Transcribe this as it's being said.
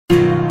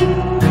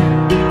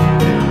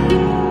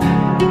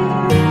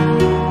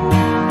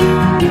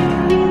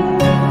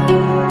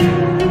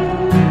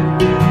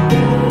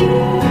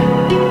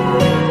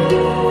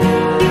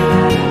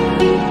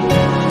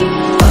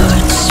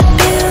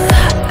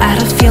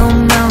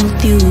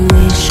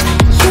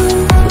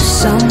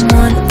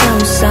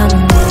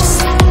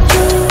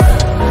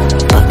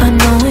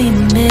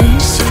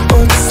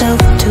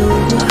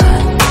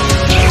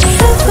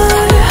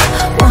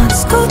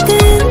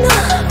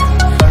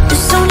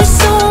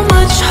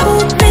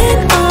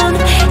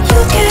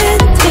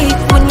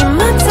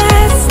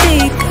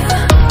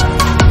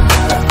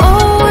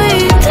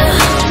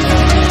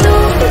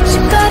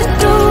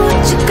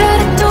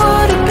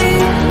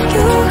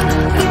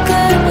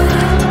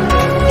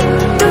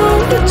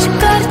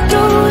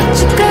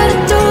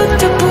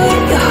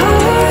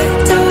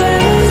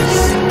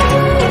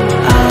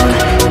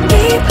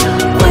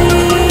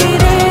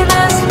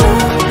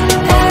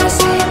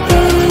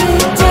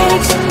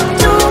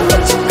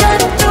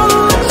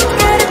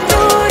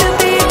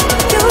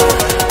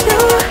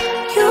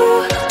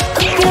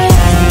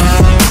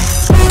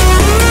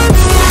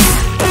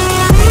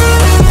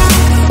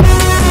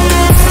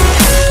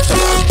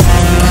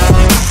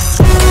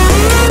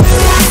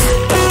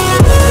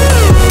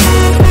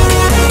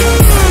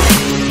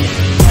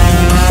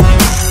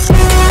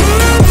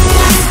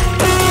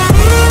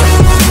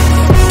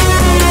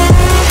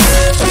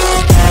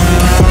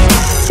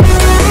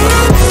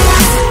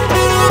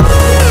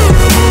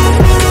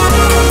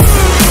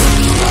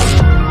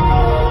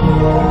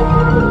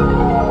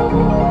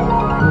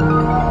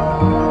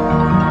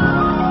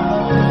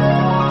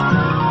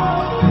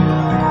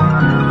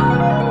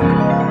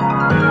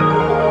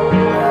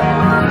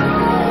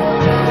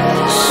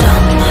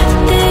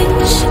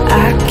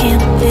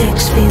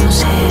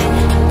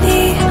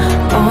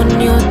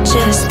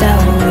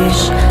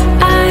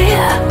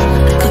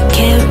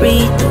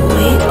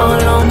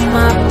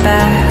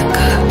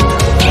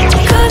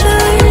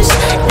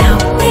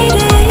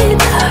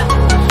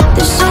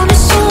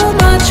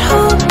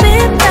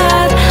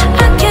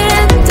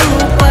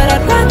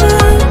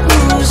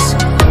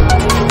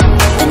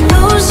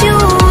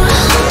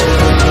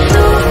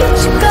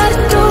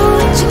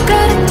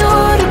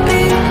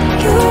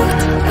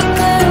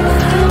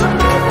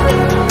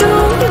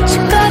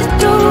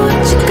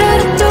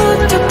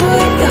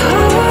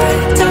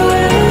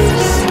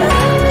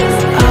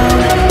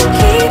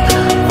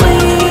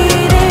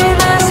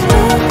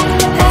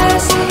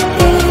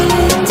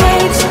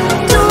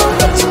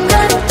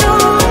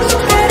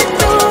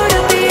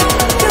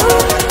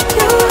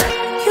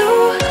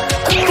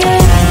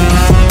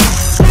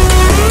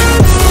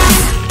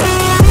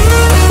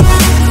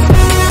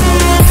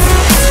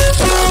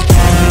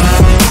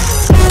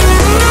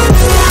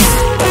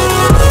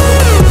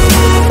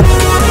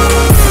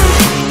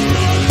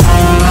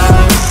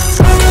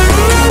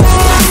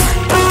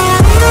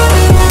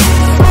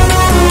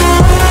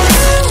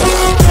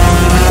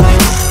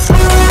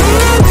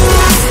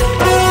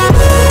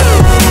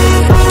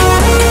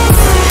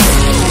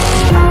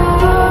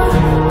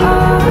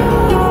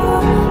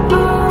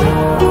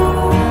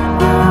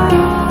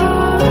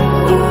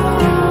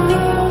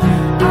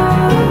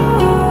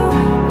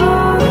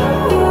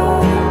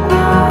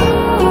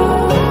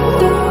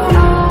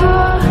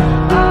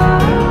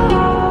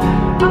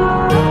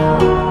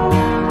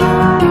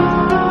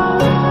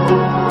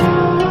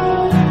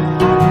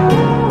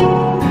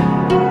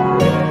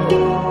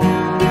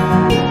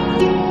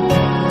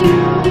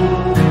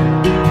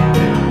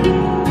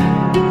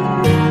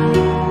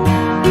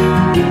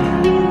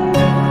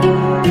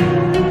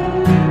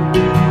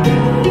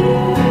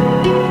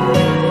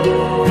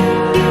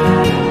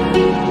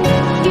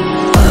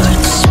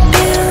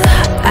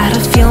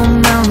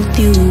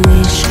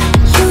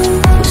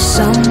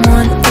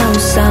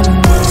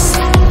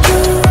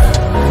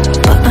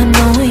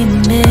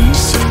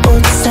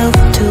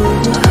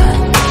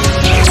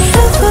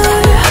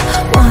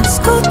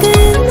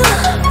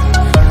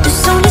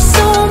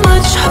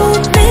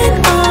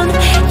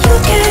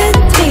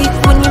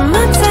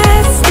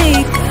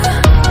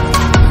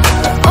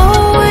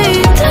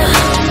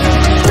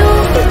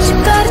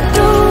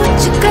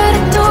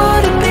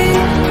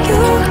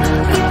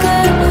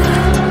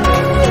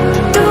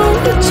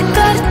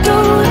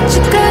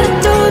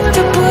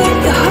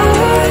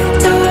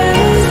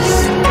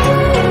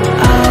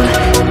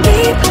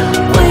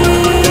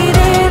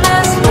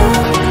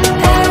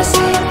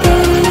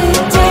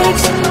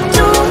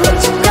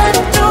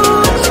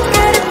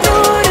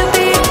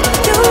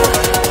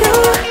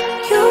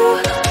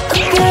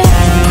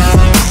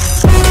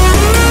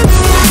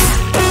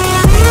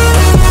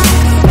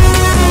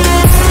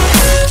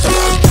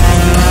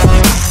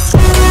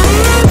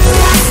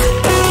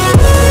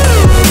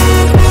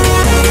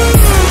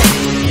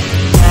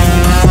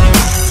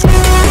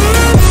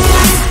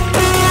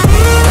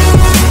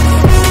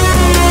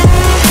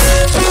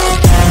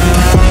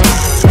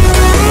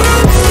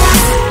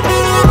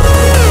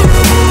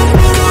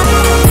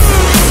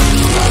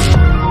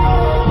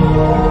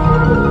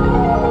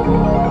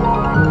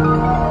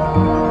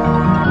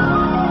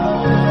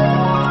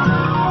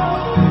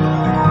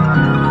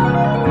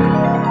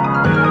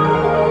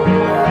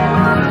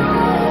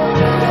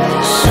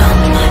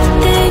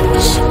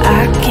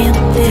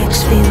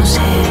fix feels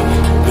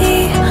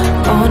heavy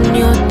on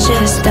your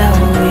chest. I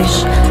wish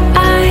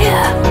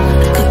I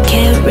could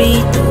carry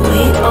the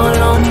weight all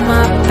on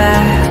my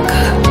back.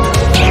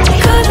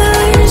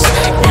 Colors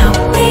now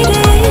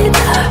faded.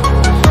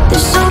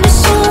 There's only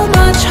so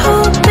much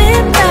hope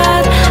in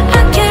that.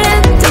 I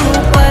can't do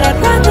what I'd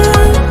rather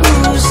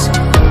lose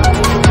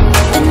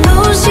than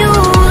lose you.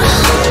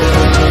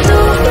 Do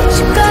what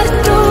you gotta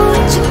do,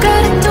 what you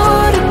gotta do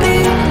to be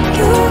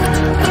you.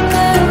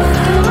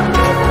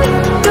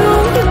 Do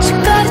what you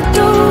gotta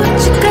do, what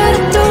you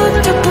gotta do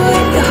to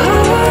put your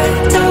heart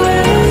to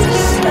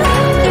rest.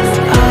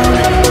 I'll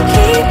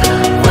keep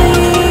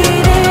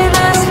waiting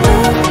as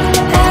long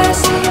as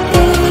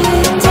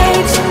it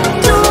takes.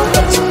 Do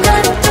what you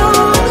gotta do,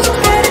 what you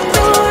gotta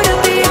do to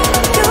be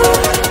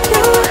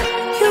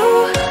you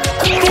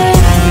again.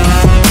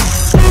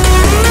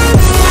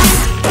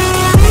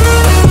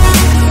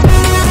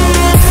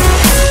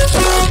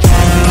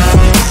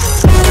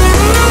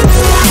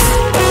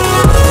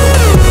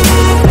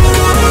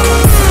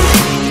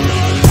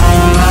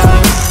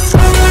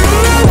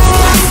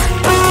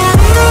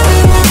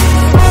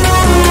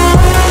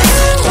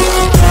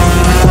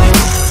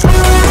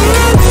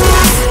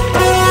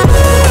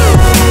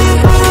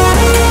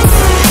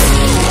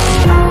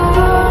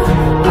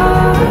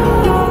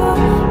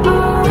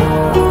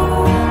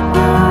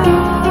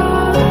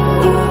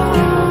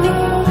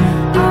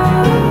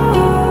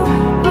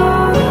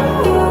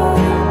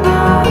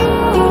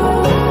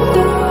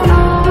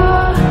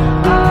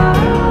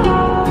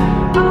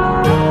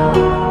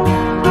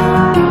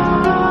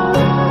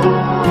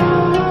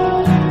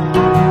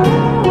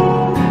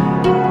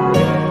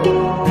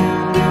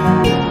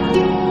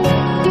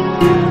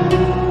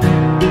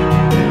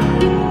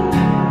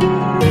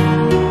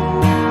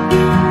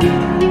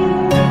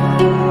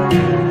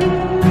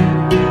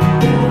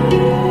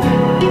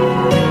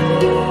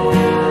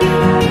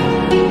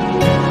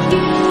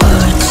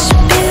 Words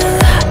spill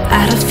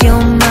out of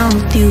your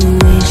mouth. You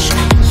wish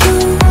you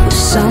were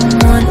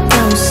someone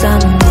else. I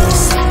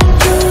miss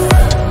you,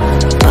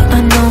 but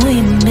I know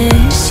you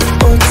miss your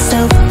old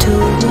self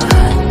too.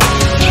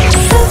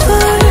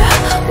 Silver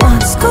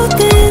once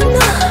golden.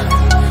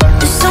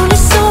 There's only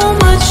so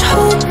much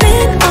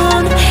holding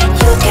on.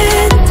 You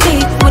can't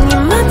take when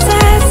your mind's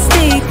at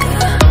stake.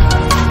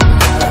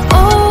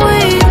 Oh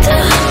wait,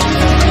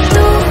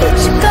 do what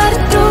you gotta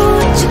do,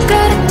 what you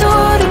gotta do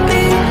to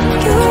be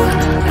you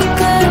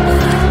again.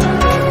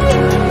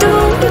 Do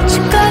what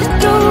you gotta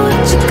do,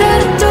 what you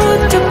gotta do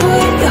to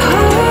put your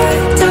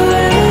heart to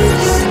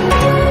rest.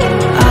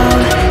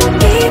 I'll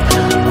keep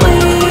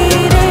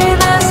waiting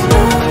as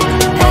long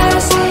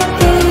as it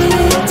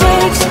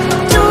takes.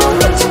 Do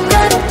what you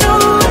gotta do,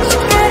 what you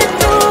gotta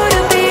do to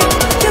be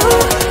you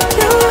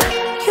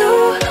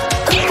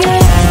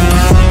again.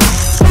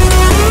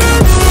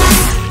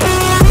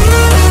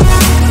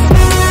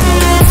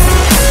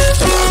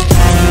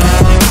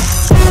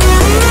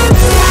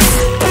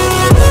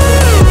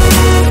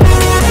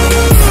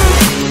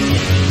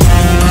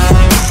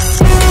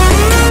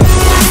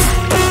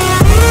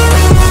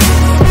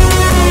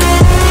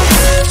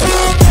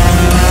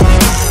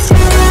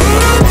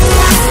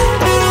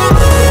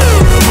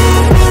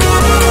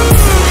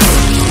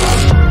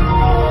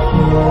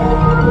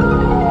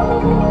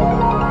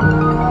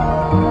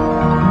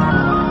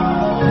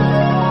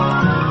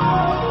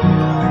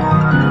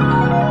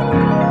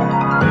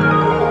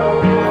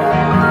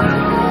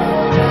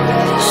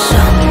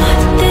 Some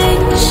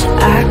things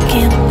I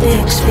can't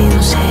fix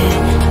feels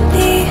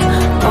heavy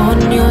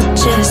on your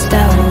chest.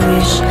 I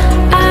wish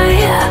I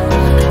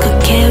could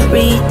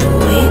carry the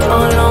weight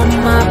all on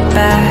my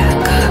back.